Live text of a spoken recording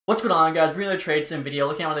What's going on, guys? Bringing another trade sim video,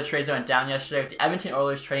 looking at one of the trades that went down yesterday with the Edmonton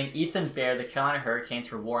Oilers trading Ethan Bear, the Carolina Hurricanes,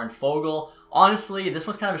 for Warren Foegele. Honestly, this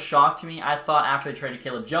was kind of a shock to me. I thought after they traded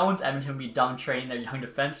Caleb Jones, Edmonton would be done trading their young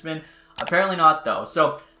defenseman. Apparently not, though.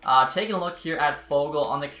 So, taking a look here at Foegele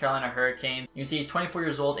on the Carolina Hurricanes, you can see he's 24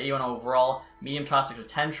 years old, 81 overall, medium toxic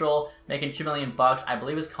potential, making $2 million. I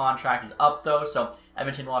believe his contract is up, though, so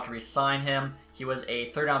Edmonton will have to re-sign him. He was a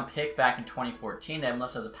third-round pick back in 2014. They have him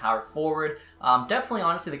listed as a power forward. Definitely,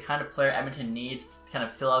 honestly, the kind of player Edmonton needs to kind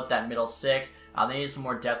of fill out that middle six. They need some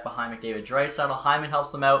more depth behind McDavid. Draisaitl, Hyman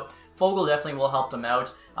helps them out. Foegele definitely will help them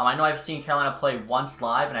out. I know I've seen Carolina play once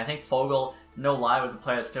live, and I think Foegele, no lie, was the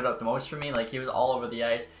player that stood out the most for me. Like, he was all over the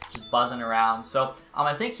ice, just buzzing around. So,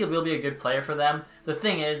 I think he will be a good player for them. The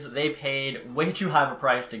thing is, they paid way too high of a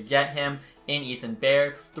price to get him in Ethan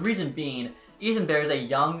Bear. The reason being, Ethan Bear is a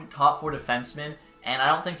young top four defenseman, and I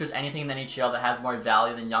don't think there's anything in the NHL that has more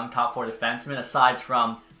value than young top four defensemen, aside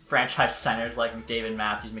from franchise centers like McDavid,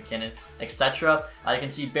 Matthews, McKinnon, etc. You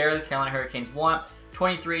can see Bear, the Carolina Hurricanes want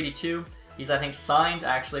 $23.82. He's, I think, signed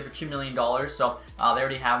actually for $2 million, so they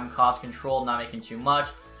already have him cost controlled, not making too much.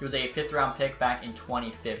 He was a 5th-round pick back in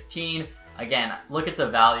 2015. Again, look at the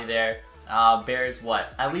value there. Bear is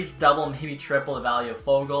what? At least double, maybe triple the value of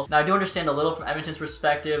Foegele. Now, I do understand a little from Edmonton's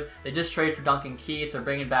perspective. They just traded for Duncan Keith. They're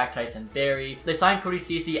bringing back Tyson Barrie. They signed Cody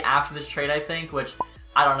Ceci after this trade, I think, which,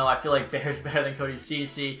 I don't know. I feel like Bear's better than Cody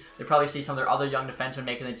Ceci. They probably see some of their other young defensemen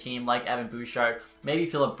making the team, like Evan Bouchard, maybe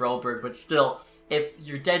Philip Broberg, but still, if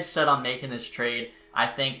you're dead set on making this trade, I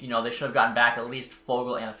think, you know, they should have gotten back at least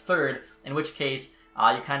Foegele and a third, in which case,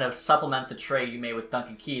 you kind of supplement the trade you made with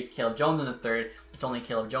Duncan Keith, Caleb Jones in the third. It's only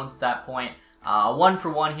Caleb Jones at that point.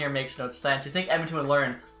 1-for-1 here makes no sense. You think Edmonton would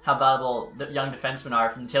learn how valuable the young defensemen are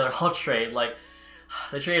from the Taylor Hall trade. Like,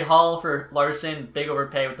 they trade Hall for Larson, big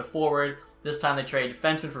overpay with the forward. This time they trade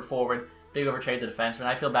defenseman for forward, big overtrade to defenseman.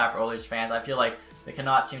 I feel bad for Oilers fans. I feel like they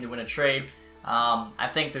cannot seem to win a trade. I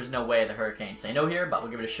think there's no way the Hurricanes say no here, but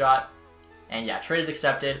we'll give it a shot. And yeah, trade is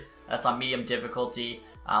accepted. That's on medium difficulty.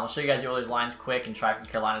 I'll show you guys the Oilers lines quick and try from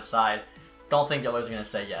Carolina's side. Don't think the Oilers are going to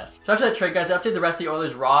say yes. So after that trade, guys, I updated the rest of the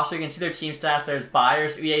Oilers roster. You can see their team stats. There's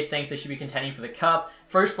buyers. EA thinks they should be contending for the Cup.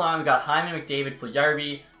 First line, we got Hyman, McDavid,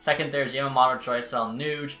 Puljujarvi. Second, there's Yamamoto, Draisaitl,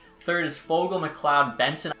 Nuge. Third is Foegele, McLeod,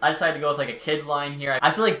 Benson. I decided to go with like a kid's line here.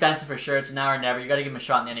 I feel like Benson for sure. It's now or never. You got to give him a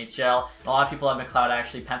shot in the NHL. A lot of people have McLeod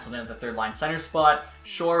actually penciled in at the third line center spot.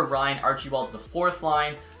 Shore, Ryan, Archibald's the fourth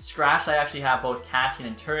line. Scratch, I actually have both Cassian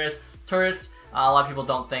and Turris. A lot of people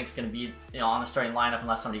don't think it's going to be, you know, on the starting lineup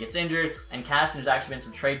unless somebody gets injured. And Cassian, there's actually been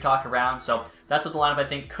some trade talk around, so that's what the lineup I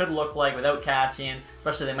think could look like without Cassian.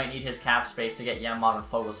 Especially they might need his cap space to get Yamamoto and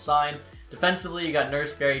Foegele signed. Defensively, you got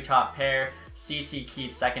Nurse, Barrie top pair, CC,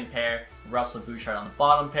 Keith second pair, Russell, Bouchard on the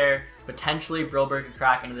bottom pair. Potentially, Broberg could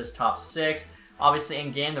crack into this top six. Obviously,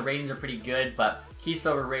 in game, the ratings are pretty good, but Keith's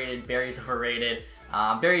overrated, Barrie's overrated.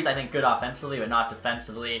 Barrie's, I think, good offensively, but not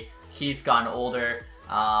defensively. Keith's gotten older.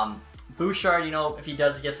 Bouchard, you know, if he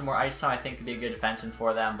does get some more ice time, I think could be a good defenseman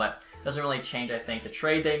for them, but doesn't really change, I think, the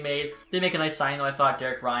trade they made. They make a nice signing, though, I thought.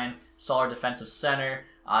 Derek Ryan, solid defensive center.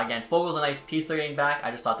 Again, Fogel's a nice piece they're getting back.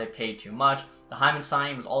 I just thought they paid too much. The Hyman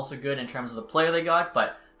signing was also good in terms of the player they got,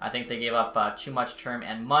 but I think they gave up too much term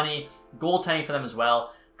and money. Goaltending for them as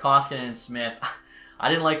well. Koskinen and Smith. I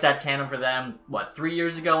didn't like that tandem for them, 3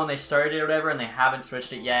 years ago when they started it or whatever, and they haven't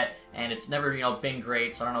switched it yet, and it's never, you know, been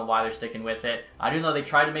great, so I don't know why they're sticking with it. I do know they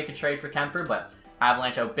tried to make a trade for Kemper, but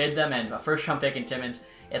Avalanche outbid them, and a first-round pick in Timmins,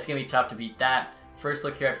 it's going to be tough to beat that. First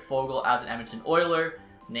look here at Foegele as an Edmonton Oiler.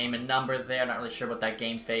 Name and number there, not really sure about that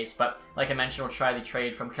game face, but like I mentioned, we'll try the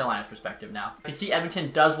trade from Carolina's perspective now. You can see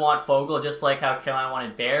Edmonton does want Foegele, just like how Carolina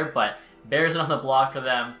wanted Bear, but Bear isn't on the block for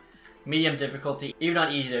them. Medium difficulty, even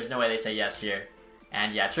on easy, there's no way they say yes here.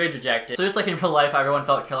 And yeah, trade's rejected. So just like in real life, everyone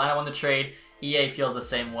felt Carolina won the trade. EA feels the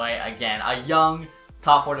same way. Again, a young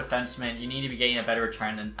top four defenseman, you need to be getting a better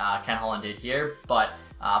return than Ken Holland did here. But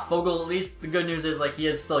Foegele, at least the good news is like he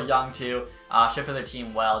is still young too. Shifted their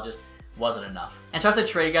team well, just wasn't enough. And so after the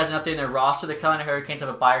trade, guys, an update in their roster. The Carolina Hurricanes have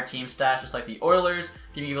a buyer team stash just like the Oilers.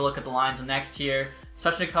 Give you a look at the lines next here.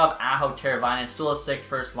 Svechnikov, Aho, Teravainen, still a sick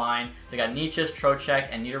first line. They got Nietzsche, Trocheck,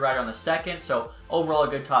 and Niederreiter on the second. So overall a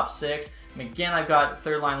good top six. McGinn, I've got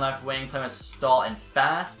third line left wing, playing with Stahl and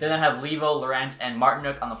Fast. Then I have Levo, Lorenz, and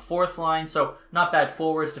Martinuk on the fourth line, so not bad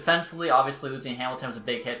forwards. Defensively, obviously losing Hamilton was a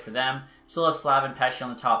big hit for them. Still have Slav and Pesci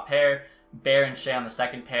on the top pair, Bear and Shea on the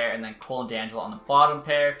second pair, and then Cole and D'Angelo on the bottom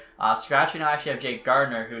pair. Scratching, I actually have Jake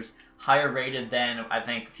Gardner, who's higher rated than, I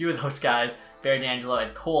think, a few of those guys, Bear, D'Angelo,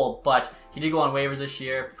 and Cole, but he did go on waivers this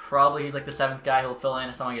year. Probably he's like the seventh guy who'll fill in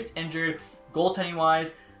if someone gets injured.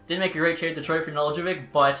 Goaltending-wise, didn't make a great trade to Detroit for Noljevic,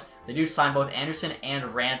 but they do sign both Anderson and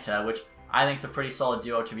Ranta, which I think is a pretty solid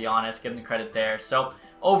duo, to be honest. Give them the credit there. So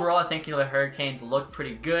overall, I think, the Hurricanes look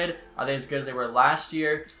pretty good. Are they as good as they were last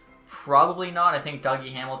year? Probably not. I think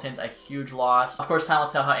Dougie Hamilton's a huge loss. Of course, time will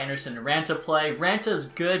tell how Anderson and Ranta play. Ranta's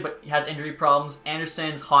good, but he has injury problems.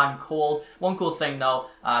 Anderson's hot and cold. One cool thing, though,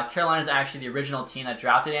 Carolina's actually the original team that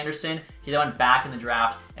drafted Anderson. He then went back in the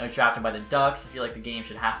draft and was drafted by the Ducks. I feel like the game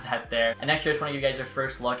should have that there. And next year, I just want to give you guys your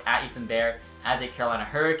first look at Ethan Bear as a Carolina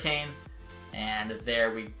Hurricane. And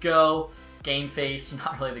there we go. Game face,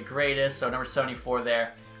 not really the greatest. So number 74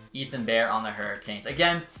 there, Ethan Bear on the Hurricanes.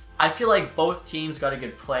 Again, I feel like both teams got a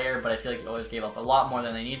good player, but I feel like the Oilers gave up a lot more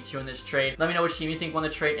than they needed to in this trade. Let me know which team you think won the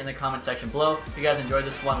trade in the comment section below. If you guys enjoyed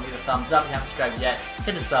this one, leave a thumbs up. If you haven't subscribed yet,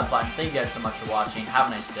 hit the sub button. Thank you guys so much for watching. Have a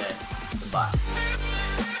nice day. Goodbye.